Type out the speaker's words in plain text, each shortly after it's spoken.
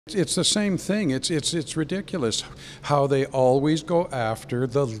It's the same thing. It's ridiculous how they always go after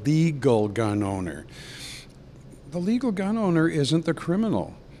the legal gun owner. The legal gun owner isn't the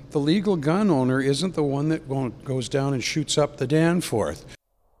criminal. The legal gun owner isn't the one that goes down and shoots up the Danforth.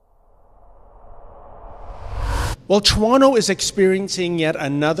 Well, Toronto is experiencing yet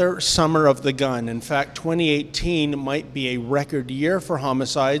another summer of the gun. In fact, 2018 might be a record year for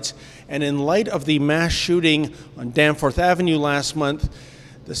homicides. And in light of the mass shooting on Danforth Avenue last month,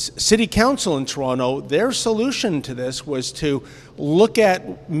 the City Council in Toronto, their solution to this was to look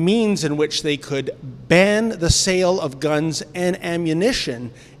at means in which they could ban the sale of guns and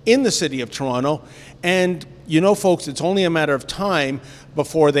ammunition in the City of Toronto. And you know, folks, it's only a matter of time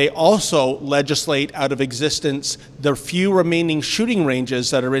before they also legislate out of existence the few remaining shooting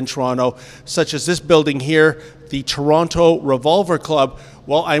ranges that are in Toronto, such as this building here, the Toronto Revolver Club.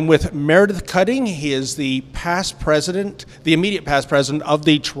 Well, I'm with Meredith Cutting. He is the past president, the immediate past president of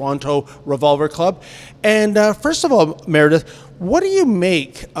the Toronto Revolver Club. And first of all, Meredith, what do you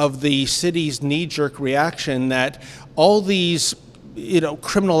make of the city's knee-jerk reaction that all these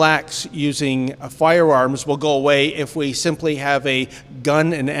criminal acts using firearms will go away if we simply have a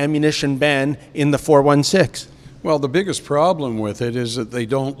gun and ammunition ban in the 416? Well, the biggest problem with it is that they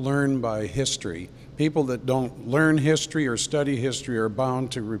don't learn by history. People that don't learn history or study history are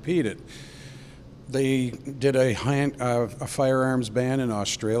bound to repeat it. They did a firearms ban in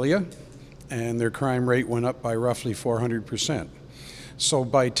Australia, and their crime rate went up by roughly 400%. So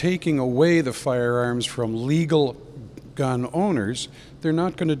by taking away the firearms from legal gun owners, they're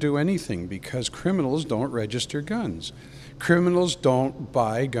not going to do anything, because criminals don't register guns. Criminals don't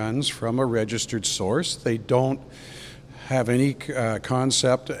buy guns from a registered source. They don't have any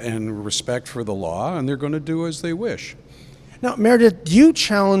concept and respect for the law, and they're going to do as they wish. Now, Meredith, do you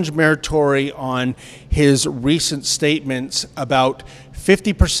challenge Mayor Tory on his recent statements about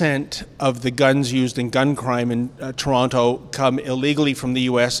 50% of the guns used in gun crime in Toronto come illegally from the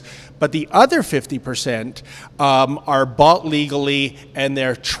U.S., but the other 50% are bought legally and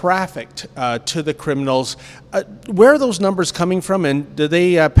they're trafficked to the criminals? Where are those numbers coming from, and do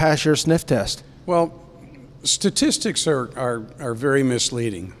they pass your sniff test? Well, statistics are very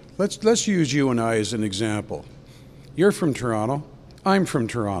misleading. Let's use you and I as an example. You're from Toronto. I'm from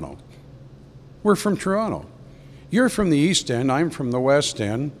Toronto. We're from Toronto. You're from the East End. I'm from the West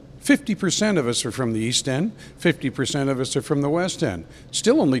End. 50% of us are from the East End. 50% of us are from the West End.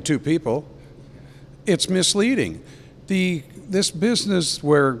 Still only two people. It's misleading. This business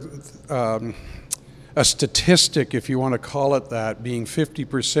where a statistic, if you want to call it that, being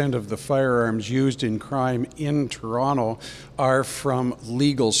 50% of the firearms used in crime in Toronto are from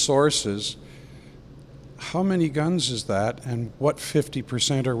legal sources. How many guns is that, and what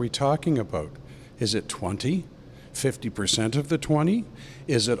 50% are we talking about? Is it 20? 50% of the 20?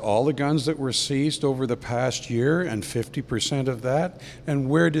 Is it all the guns that were seized over the past year and 50% of that? And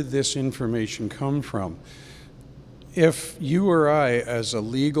where did this information come from? If you or I, as a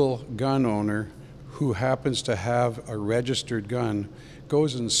legal gun owner who happens to have a registered gun,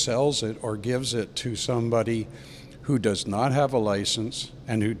 goes and sells it or gives it to somebody who does not have a license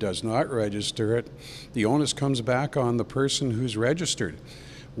and who does not register it, the onus comes back on the person who's registered.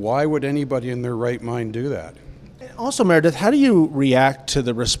 Why would anybody in their right mind do that? Also, Meredith, how do you react to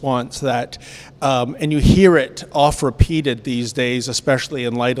the response that, and you hear it oft repeated these days, especially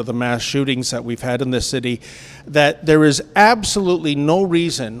in light of the mass shootings that we've had in this city, that there is absolutely no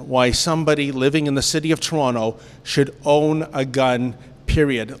reason why somebody living in the city of Toronto should own a gun,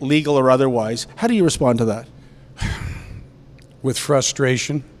 period, legal or otherwise? How do you respond to that? With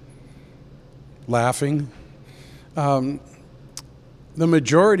frustration, laughing. The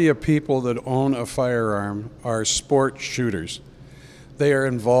majority of people that own a firearm are sport shooters. They are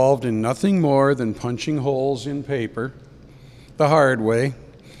involved in nothing more than punching holes in paper the hard way,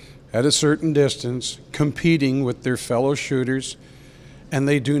 at a certain distance, competing with their fellow shooters, and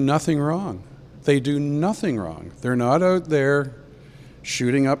they do nothing wrong. They do nothing wrong. They're not out there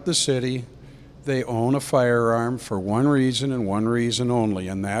shooting up the city. They own a firearm for one reason and one reason only,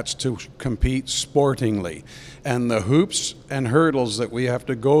 and that's to compete sportingly. And the hoops and hurdles that we have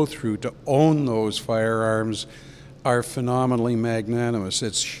to go through to own those firearms are phenomenally magnanimous.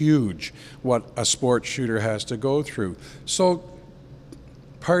 It's huge what a sport shooter has to go through. So,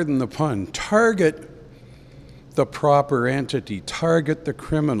 pardon the pun, target the proper entity, target the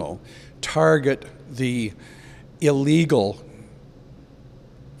criminal, target the illegal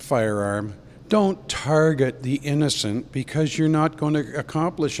firearm. Don't target the innocent, because you're not going to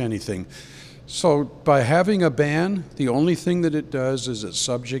accomplish anything. So by having a ban, the only thing that it does is it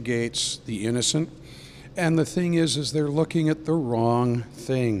subjugates the innocent, And the thing is they're looking at the wrong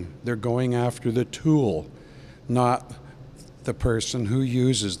thing. They're going after the tool, not the person who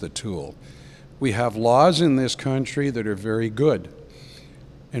uses the tool. We have laws in this country that are very good.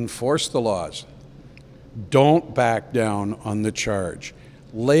 Enforce the laws. Don't back down on the charge.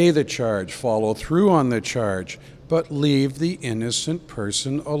 Lay the charge, follow through on the charge, but leave the innocent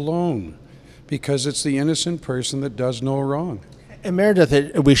person alone, because it's the innocent person that does no wrong. And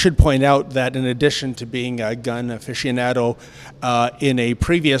Meredith, we should point out that in addition to being a gun aficionado, in a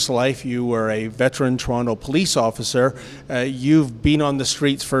previous life you were a veteran Toronto police officer. You've been on the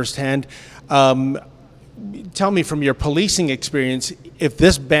streets firsthand. Tell me, from your policing experience, if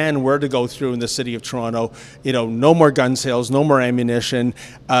this ban were to go through in the city of Toronto, no more gun sales, no more ammunition,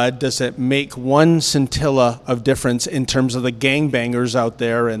 does it make one scintilla of difference in terms of the gangbangers out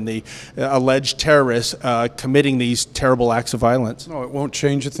there and the alleged terrorists committing these terrible acts of violence? No, it won't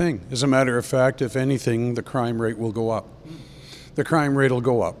change a thing. As a matter of fact, if anything, the crime rate will go up. The crime rate will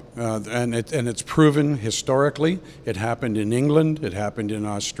go up, and it's proven historically. It happened in England, it happened in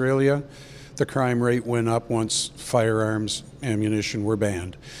Australia. The crime rate went up once firearms, ammunition were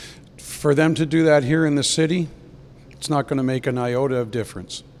banned. For them to do that here in the city, it's not going to make an iota of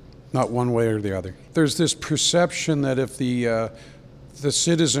difference, not one way or the other. There's this perception that if the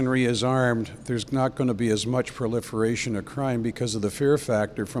citizenry is armed, there's not going to be as much proliferation of crime because of the fear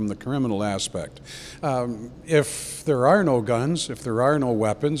factor from the criminal aspect. If there are no guns, if there are no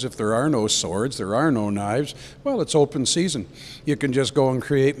weapons, if there are no swords, there are no knives, well, it's open season. You can just go and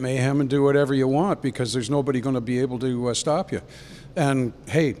create mayhem and do whatever you want because there's nobody going to be able to stop you. And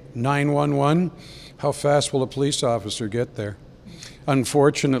hey, 911, how fast will a police officer get there?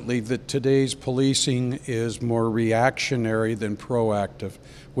 Unfortunately, today's policing is more reactionary than proactive,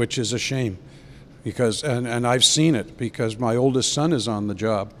 which is a shame. Because, and I've seen it because my oldest son is on the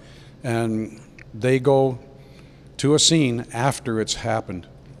job, and they go to a scene after it's happened,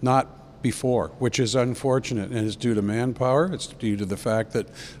 not before, which is unfortunate, and it's due to manpower. It's due to the fact that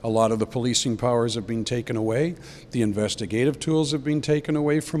a lot of the policing powers have been taken away. The investigative tools have been taken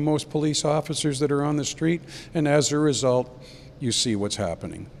away from most police officers that are on the street, and as a result, you see what's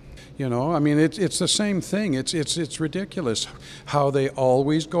happening. I mean, it's the same thing. It's ridiculous how they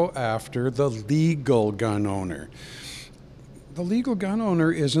always go after the legal gun owner. The legal gun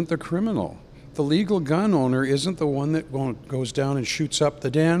owner isn't the criminal. The legal gun owner isn't the one that goes down and shoots up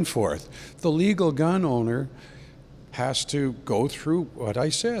the Danforth. The legal gun owner has to go through what I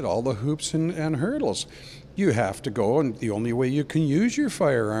said, all the hoops and hurdles. You have to go, and the only way you can use your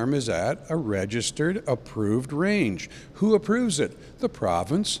firearm is at a registered, approved range. Who approves it? The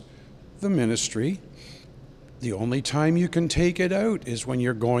province, the ministry. The only time you can take it out is when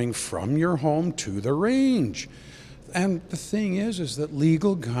you're going from your home to the range. And the thing is that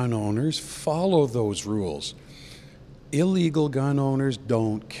legal gun owners follow those rules. Illegal gun owners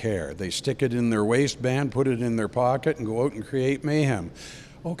don't care. They stick it in their waistband, put it in their pocket, and go out and create mayhem.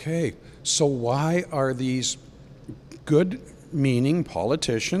 Okay, so why are these good-meaning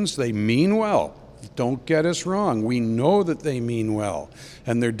politicians, they mean well, don't get us wrong, we know that they mean well,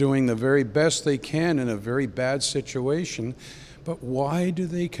 and they're doing the very best they can in a very bad situation, but why do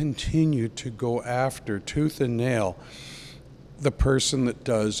they continue to go after, tooth and nail, the person that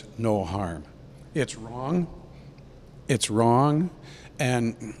does no harm? It's wrong,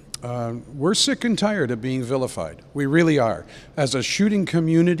 and we're sick and tired of being vilified. We really are. As a shooting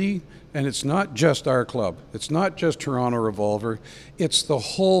community, and it's not just our club, it's not just Toronto Revolver, it's the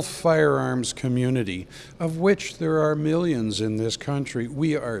whole firearms community, of which there are millions in this country.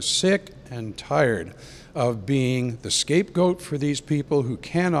 We are sick and tired of being the scapegoat for these people who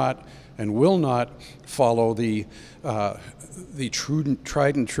cannot and will not follow the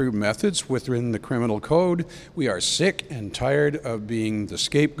tried and true methods within the criminal code. We are sick and tired of being the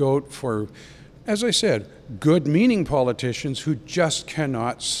scapegoat for, as I said, good-meaning politicians who just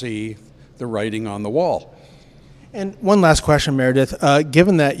cannot see the writing on the wall. And one last question, Meredith.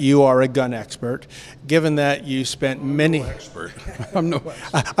 Given that you are a gun expert, given that you spent many... I'm no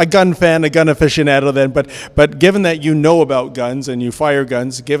expert. A gun fan, a gun aficionado then, but given that you know about guns and you fire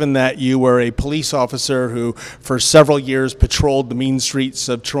guns, given that you were a police officer who for several years patrolled the mean streets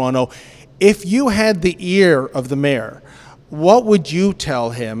of Toronto, if you had the ear of the mayor, what would you tell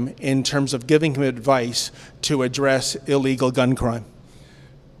him in terms of giving him advice to address illegal gun crime?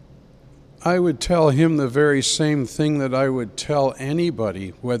 I would tell him the very same thing that I would tell anybody,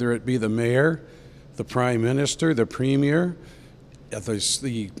 whether it be the mayor, the prime minister, the premier, the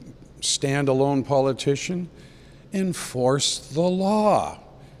standalone politician. Enforce the law.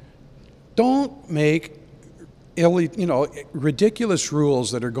 Don't make ridiculous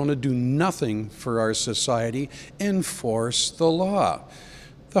rules that are going to do nothing for our society, enforce the law.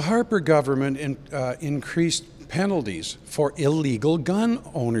 The Harper government increased penalties for illegal gun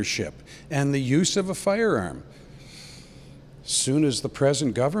ownership and the use of a firearm. Soon as the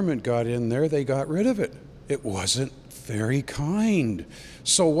present government got in there, they got rid of it. It wasn't very kind.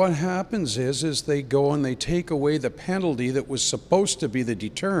 So what happens is they go and they take away the penalty that was supposed to be the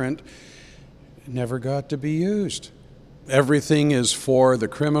deterrent. It never got to be used. Everything is for the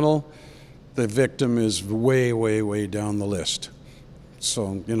criminal. The victim is way, way, way down the list.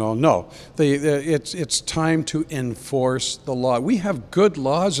 So, no. It's time to enforce the law. We have good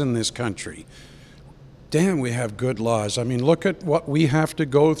laws in this country. Damn, we have good laws. I mean, look at what we have to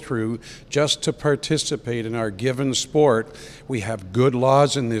go through just to participate in our given sport. We have good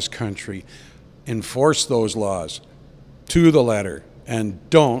laws in this country. Enforce those laws to the letter, and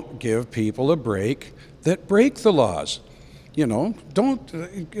don't give people a break that break the laws.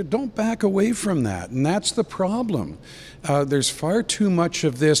 Don't back away from that, and that's the problem. There's far too much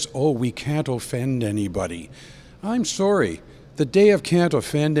of this, we can't offend anybody. I'm sorry. The day of can't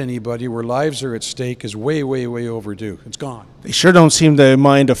offend anybody where lives are at stake is way, way, way overdue. It's gone. They sure don't seem to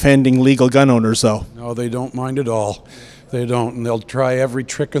mind offending legal gun owners, though. No, they don't mind at all. They don't, and they'll try every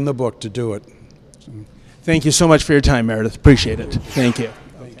trick in the book to do it. Thank you so much for your time, Meredith. Appreciate it. Thank you.